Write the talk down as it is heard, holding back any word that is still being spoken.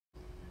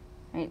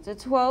Right, so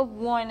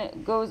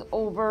 12.1 goes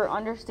over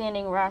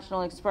understanding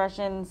rational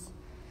expressions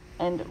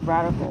and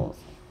radicals.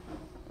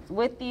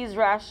 With these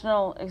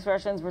rational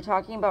expressions, we're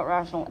talking about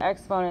rational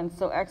exponents,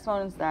 so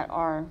exponents that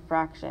are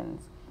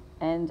fractions,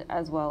 and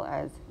as well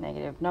as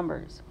negative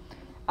numbers.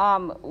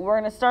 We're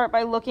going to start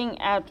by looking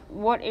at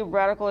what a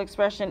radical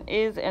expression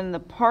is and the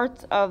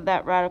parts of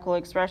that radical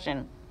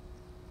expression.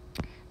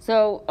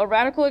 So a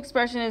radical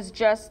expression is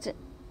just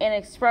an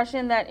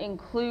expression that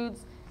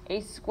includes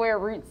a square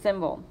root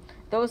symbol.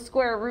 Those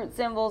square root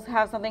symbols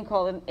have something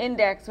called an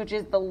index, which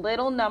is the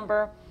little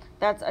number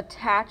that's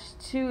attached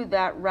to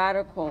that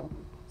radical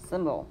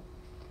symbol.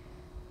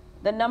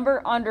 The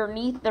number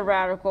underneath the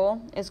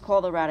radical is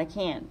called a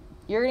radicand.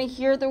 You're going to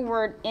hear the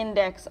word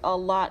index a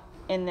lot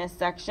in this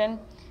section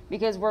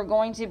because we're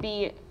going to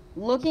be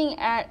looking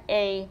at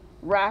a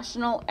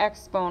rational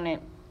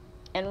exponent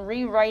and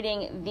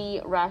rewriting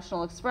the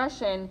rational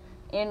expression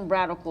in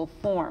radical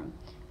form.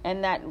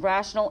 And that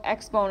rational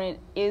exponent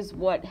is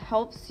what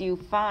helps you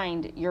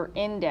find your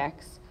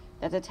index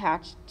that's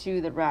attached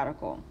to the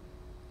radical.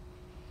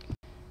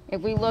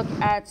 If we look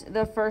at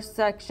the first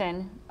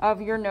section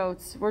of your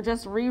notes, we're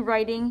just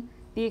rewriting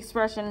the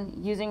expression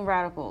using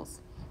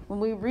radicals. When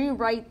we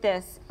rewrite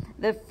this,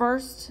 the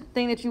first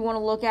thing that you want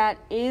to look at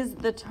is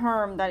the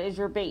term that is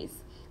your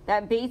base.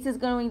 That base is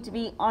going to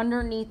be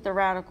underneath the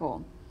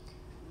radical.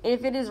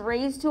 If it is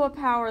raised to a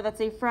power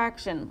that's a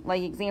fraction,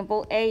 like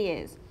example A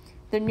is,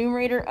 the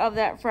numerator of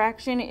that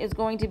fraction is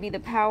going to be the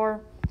power.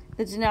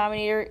 The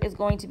denominator is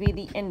going to be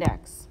the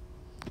index.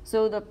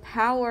 So the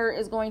power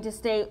is going to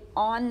stay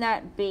on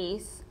that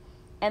base,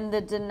 and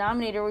the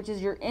denominator, which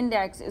is your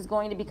index, is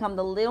going to become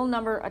the little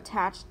number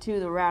attached to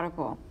the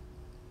radical.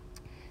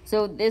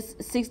 So this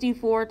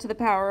 64 to the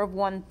power of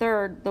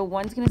 1/3, the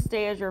 1's going to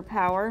stay as your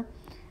power.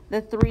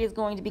 The 3 is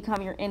going to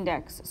become your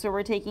index. So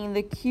we're taking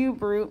the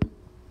cube root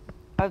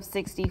of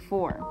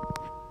 64.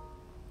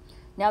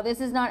 Now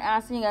this is not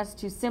asking us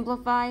to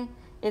simplify,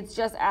 it's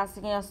just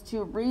asking us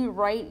to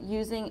rewrite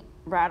using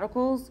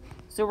radicals,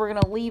 so we're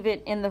going to leave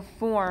it in the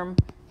form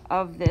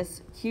of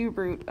this cube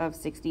root of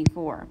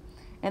 64.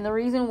 And the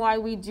reason why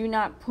we do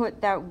not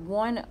put that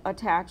 1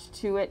 attached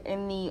to it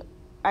in the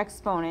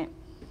exponent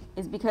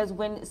is because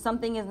when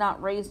something is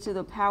not raised to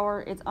the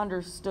power, it's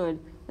understood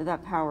that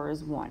that power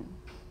is 1.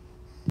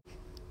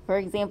 For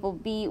example,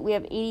 B, we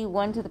have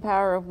 81 to the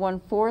power of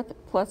 1/4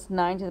 plus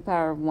 9 to the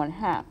power of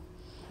 1/2.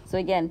 So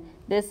again,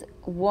 this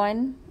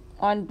 1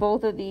 on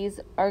both of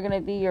these are going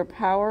to be your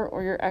power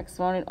or your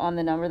exponent on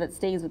the number that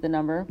stays with the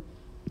number.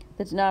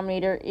 The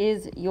denominator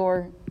is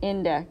your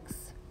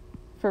index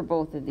for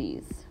both of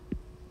these.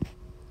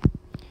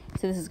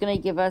 So this is going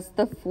to give us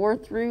the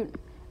 4th root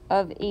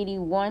of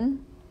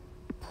 81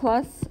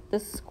 plus the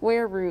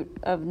square root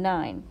of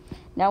 9.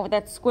 Now with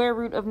that square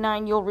root of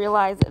 9, you'll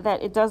realize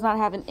that it does not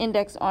have an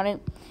index on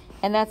it,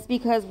 and that's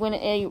because when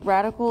a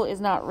radical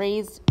is not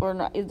raised, or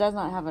not, it does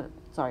not have a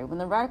when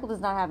the radical does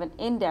not have an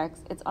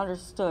index, it's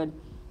understood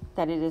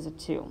that it is a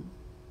 2.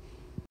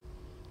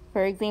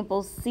 For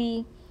example,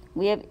 C,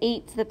 we have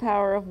 8 to the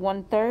power of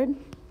 1/3.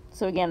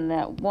 So again,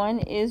 that 1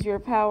 is your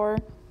power,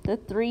 the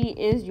 3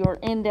 is your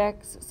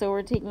index, so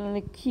we're taking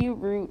the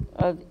cube root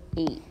of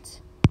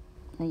 8.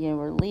 Again,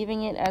 we're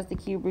leaving it as the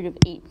cube root of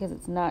 8 because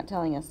it's not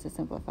telling us to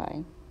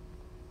simplify.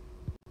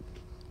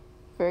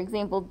 For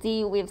example,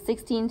 D, we have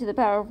 16 to the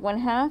power of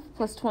 1/2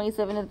 plus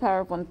 27 to the power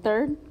of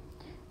 1/3.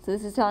 So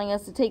this is telling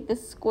us to take the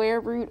square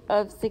root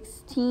of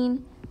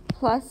 16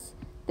 plus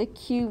the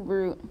cube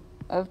root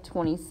of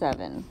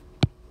 27.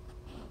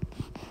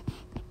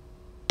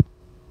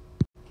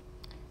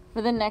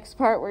 For the next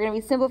part, we're going to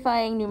be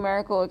simplifying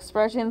numerical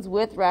expressions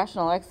with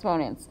rational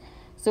exponents.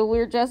 So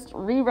we're just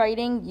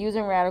rewriting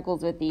using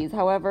radicals with these.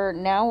 However,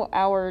 now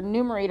our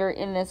numerator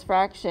in this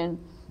fraction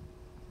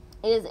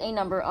is a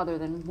number other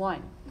than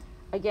 1.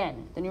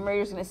 Again, the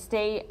numerator is going to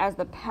stay as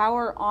the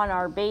power on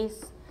our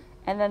base,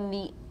 and then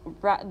the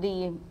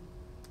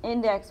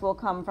index will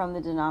come from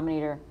the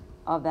denominator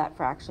of that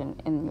fraction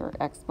in your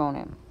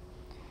exponent.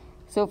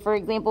 So for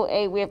example,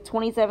 A, we have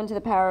 27 to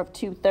the power of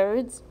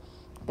 2/3.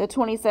 The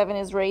 27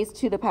 is raised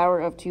to the power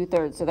of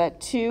 2/3. So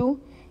that 2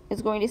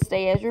 is going to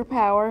stay as your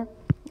power.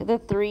 The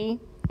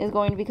 3 is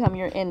going to become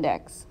your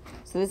index.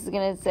 So this is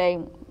going to say,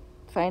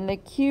 find the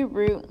cube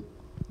root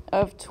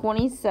of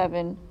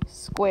 27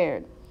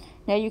 squared.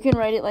 Now you can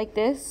write it like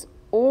this,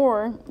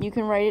 or you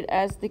can write it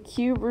as the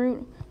cube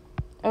root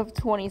of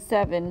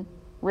 27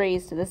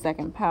 raised to the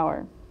 2nd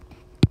power.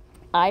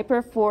 I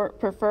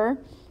prefer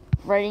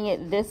writing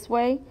it this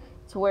way,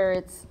 to where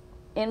it's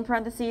in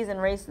parentheses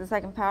and raised to the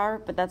 2nd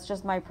power, but that's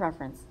just my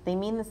preference. They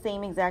mean the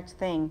same exact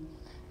thing.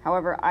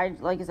 However,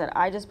 like I said,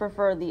 I just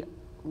prefer the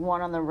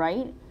one on the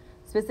right,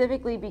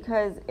 specifically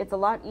because it's a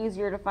lot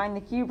easier to find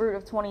the cube root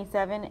of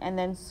 27 and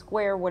then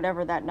square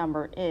whatever that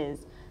number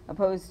is,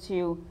 opposed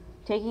to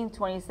taking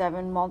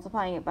 27,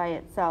 multiplying it by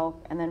itself,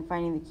 and then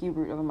finding the cube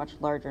root of a much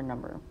larger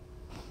number.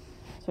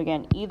 So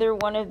again, either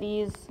one of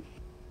these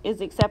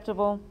is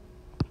acceptable.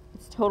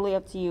 It's totally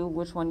up to you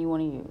which one you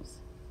want to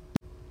use.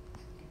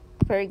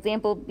 For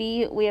example,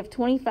 B, we have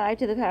 25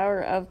 to the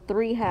power of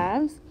 3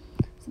 halves.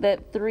 So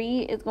that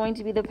 3 is going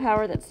to be the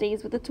power that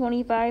stays with the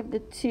 25. The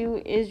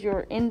 2 is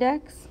your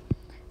index.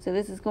 So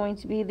this is going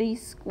to be the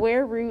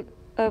square root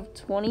of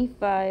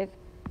 25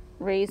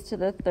 raised to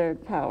the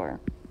third power.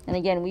 And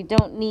again, we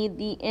don't need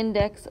the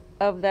index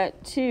of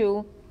that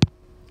 2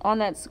 on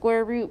that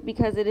square root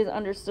because it is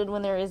understood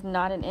when there is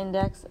not an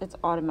index, it's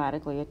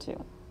automatically a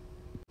 2.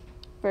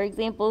 For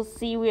example,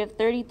 C, we have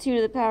 32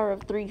 to the power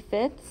of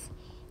 3/5.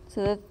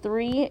 So the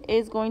 3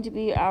 is going to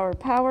be our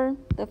power.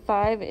 The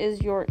 5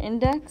 is your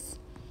index.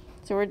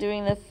 So we're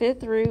doing the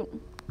 5th root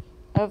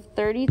of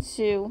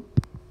 32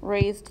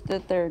 raised to the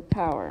third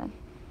power.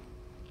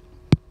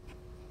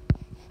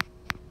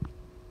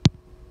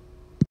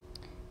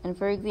 And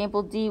for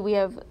example, D, we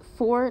have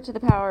 4 to the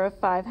power of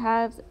 5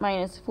 halves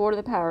minus 4 to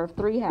the power of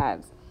 3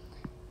 halves.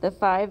 The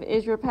 5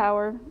 is your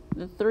power.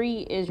 The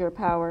 3 is your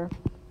power.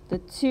 The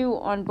 2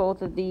 on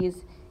both of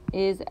these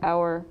is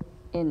our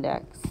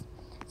index.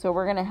 So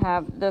we're going to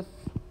have the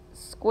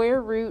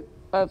square root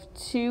of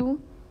 2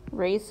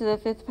 raised to the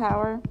 5th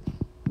power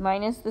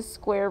minus the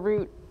square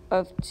root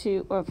of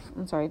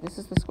this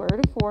is the square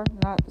root of 4,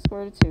 not the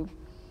square root of 2.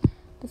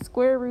 The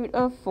square root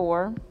of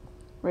 4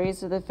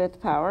 raised to the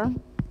 5th power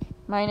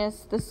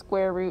minus the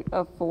square root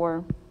of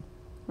 4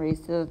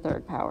 raised to the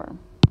third power.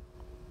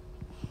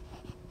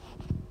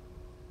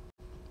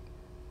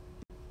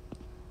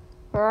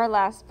 For our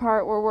last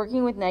part, we're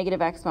working with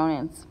negative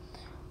exponents.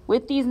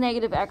 With these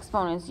negative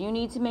exponents, you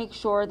need to make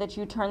sure that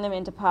you turn them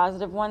into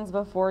positive ones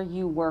before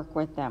you work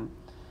with them.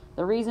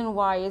 The reason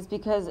why is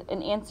because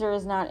an answer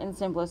is not in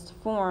simplest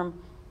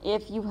form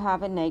if you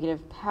have a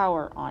negative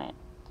power on it.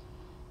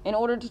 In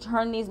order to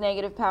turn these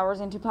negative powers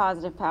into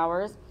positive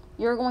powers,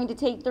 you're going to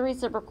take the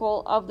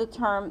reciprocal of the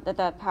term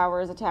that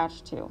power is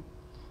attached to.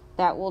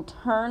 That will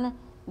turn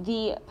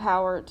the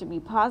power to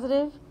be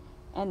positive,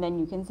 and then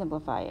you can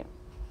simplify it.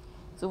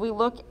 So we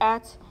look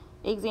at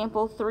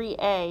example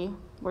 3a.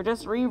 We're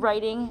just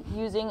rewriting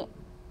using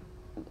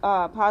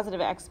positive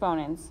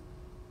exponents.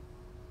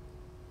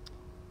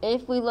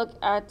 If we look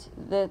at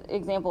the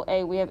example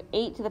A, we have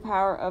 8 to the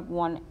power of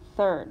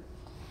 1/3.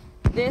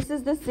 This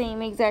is the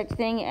same exact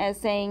thing as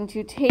saying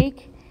to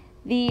take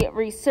the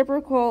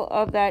reciprocal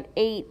of that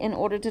 8 in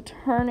order to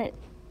turn it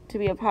to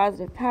be a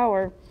positive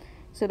power.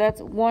 So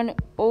that's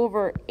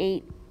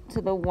 1/8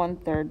 to the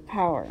 1/3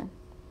 power.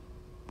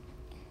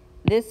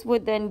 This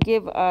would then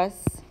give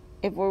us,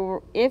 if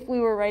we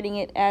were writing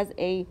it as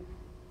a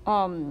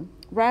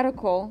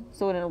radical,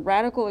 so in a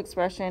radical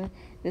expression,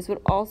 this would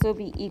also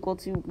be equal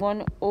to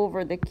 1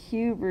 over the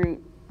cube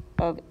root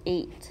of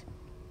 8.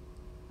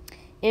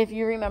 If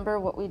you remember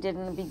what we did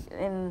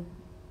in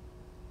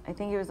I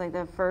think it was like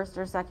the first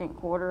or second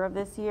quarter of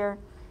this year,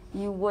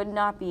 you would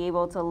not be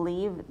able to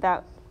leave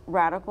that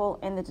radical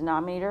in the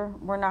denominator.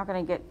 We're not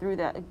going to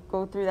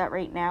go through that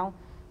right now,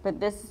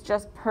 but this is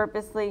just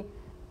purposely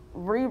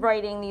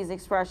rewriting these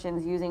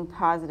expressions using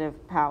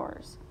positive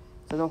powers.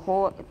 So the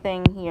whole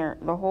thing here,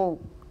 the whole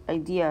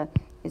idea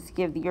is to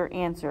give your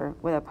answer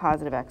with a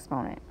positive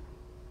exponent.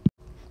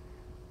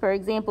 For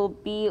example,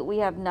 B, we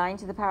have 9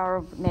 to the power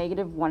of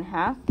negative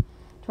 1/2.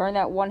 Turn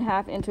that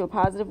 1/2 into a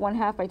positive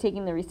 1/2 by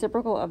taking the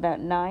reciprocal of that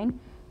 9.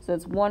 So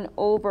it's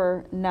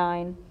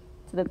 1/9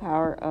 to the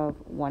power of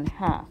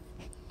 1/2.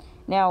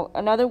 Now,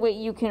 another way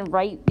you can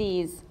write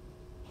these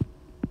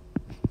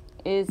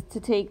is to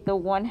take the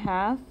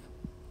 1/9,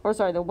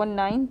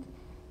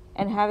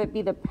 and have it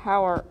be the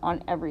power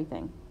on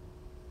everything.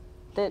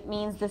 That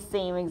means the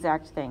same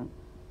exact thing.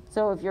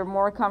 So if you're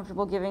more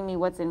comfortable giving me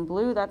what's in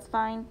blue, that's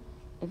fine.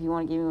 If you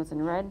want to give me what's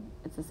in red,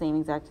 it's the same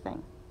exact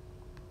thing.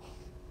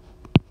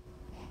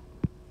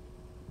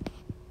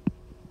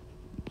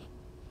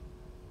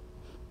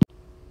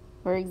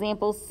 For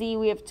example, C,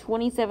 we have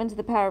 27 to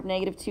the power of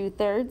negative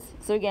 2/3.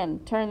 So again,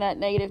 turn that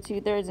negative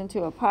 2/3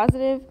 into a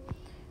positive.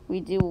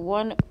 We do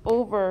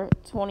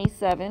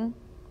 1/27.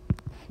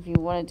 If you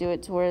want to do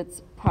it to where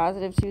it's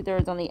positive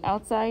 2/3 on the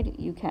outside,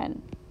 you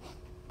can.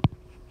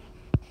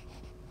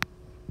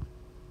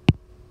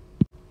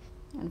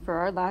 And for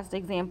our last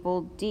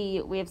example,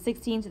 D, we have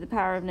 16 to the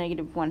power of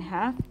negative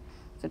 1/2.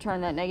 So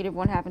turn that negative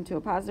 1/2 into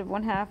a positive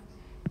 1/2,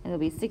 and it'll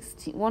be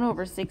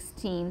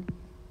 1/16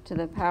 to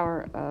the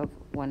power of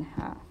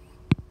 1/2.